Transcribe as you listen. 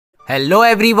Hello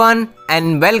everyone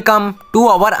and welcome to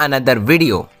our another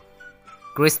video.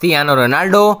 Cristiano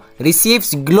Ronaldo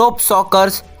receives Globe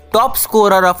Soccer's top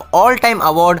scorer of all time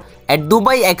award at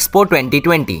Dubai Expo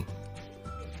 2020.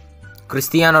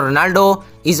 Cristiano Ronaldo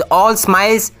is all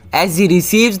smiles as he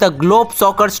receives the Globe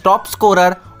Soccer's top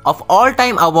scorer of all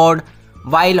time award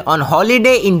while on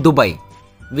holiday in Dubai,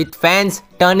 with fans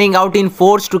turning out in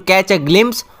force to catch a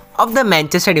glimpse of the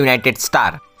Manchester United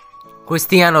star.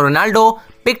 Cristiano Ronaldo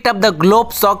picked up the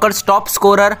Globe Soccer's top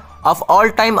scorer of all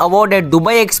time award at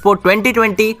Dubai Expo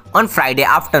 2020 on Friday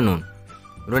afternoon.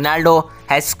 Ronaldo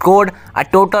has scored a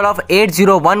total of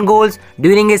 801 goals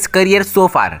during his career so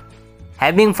far,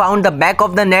 having found the back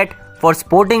of the net for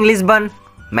Sporting Lisbon,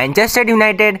 Manchester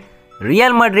United,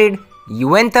 Real Madrid,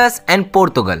 Juventus and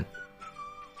Portugal.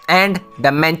 And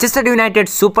the Manchester United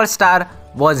superstar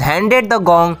was handed the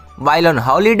gong while on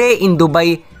holiday in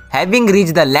Dubai, having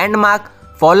reached the landmark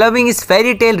following his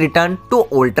fairy tale return to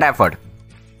Old Trafford.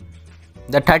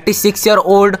 The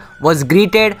 36-year-old was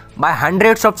greeted by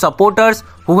hundreds of supporters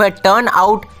who had turned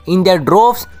out in their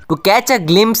droves to catch a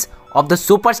glimpse of the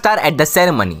superstar at the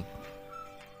ceremony.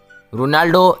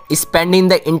 Ronaldo is spending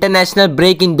the international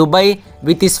break in Dubai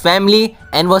with his family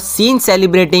and was seen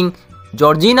celebrating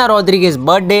Georgina Rodriguez's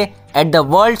birthday at the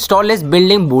world's tallest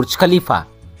building Burj Khalifa.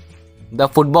 The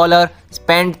footballer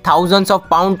spent thousands of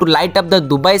pounds to light up the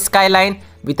Dubai skyline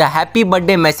with a happy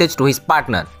birthday message to his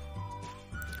partner.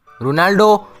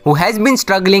 Ronaldo, who has been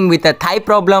struggling with a thigh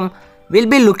problem, will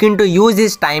be looking to use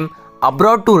his time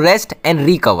abroad to rest and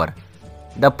recover.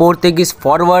 The Portuguese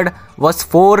forward was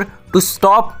forced to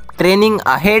stop training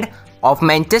ahead of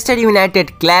Manchester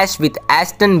United clash with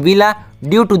Aston Villa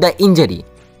due to the injury.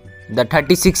 The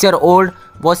 36-year-old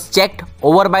was checked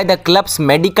over by the club's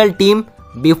medical team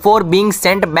before being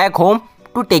sent back home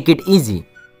to take it easy.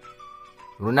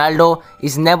 Ronaldo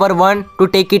is never one to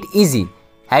take it easy,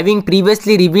 having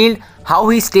previously revealed how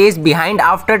he stays behind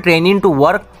after training to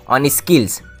work on his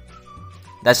skills.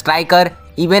 The striker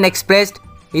even expressed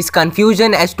his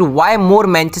confusion as to why more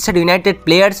Manchester United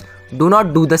players do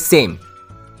not do the same.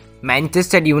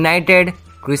 Manchester United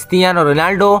Cristiano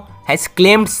Ronaldo has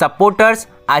claimed supporters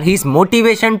are his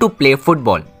motivation to play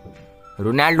football.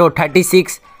 Ronaldo,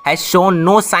 36, has shown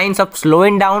no signs of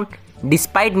slowing down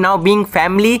despite now being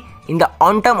family in the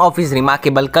autumn of his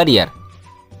remarkable career.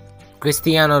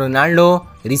 Cristiano Ronaldo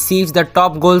receives the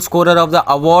top goal scorer of the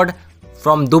award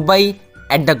from Dubai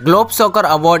at the Globe Soccer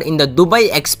Award in the Dubai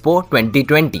Expo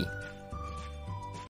 2020.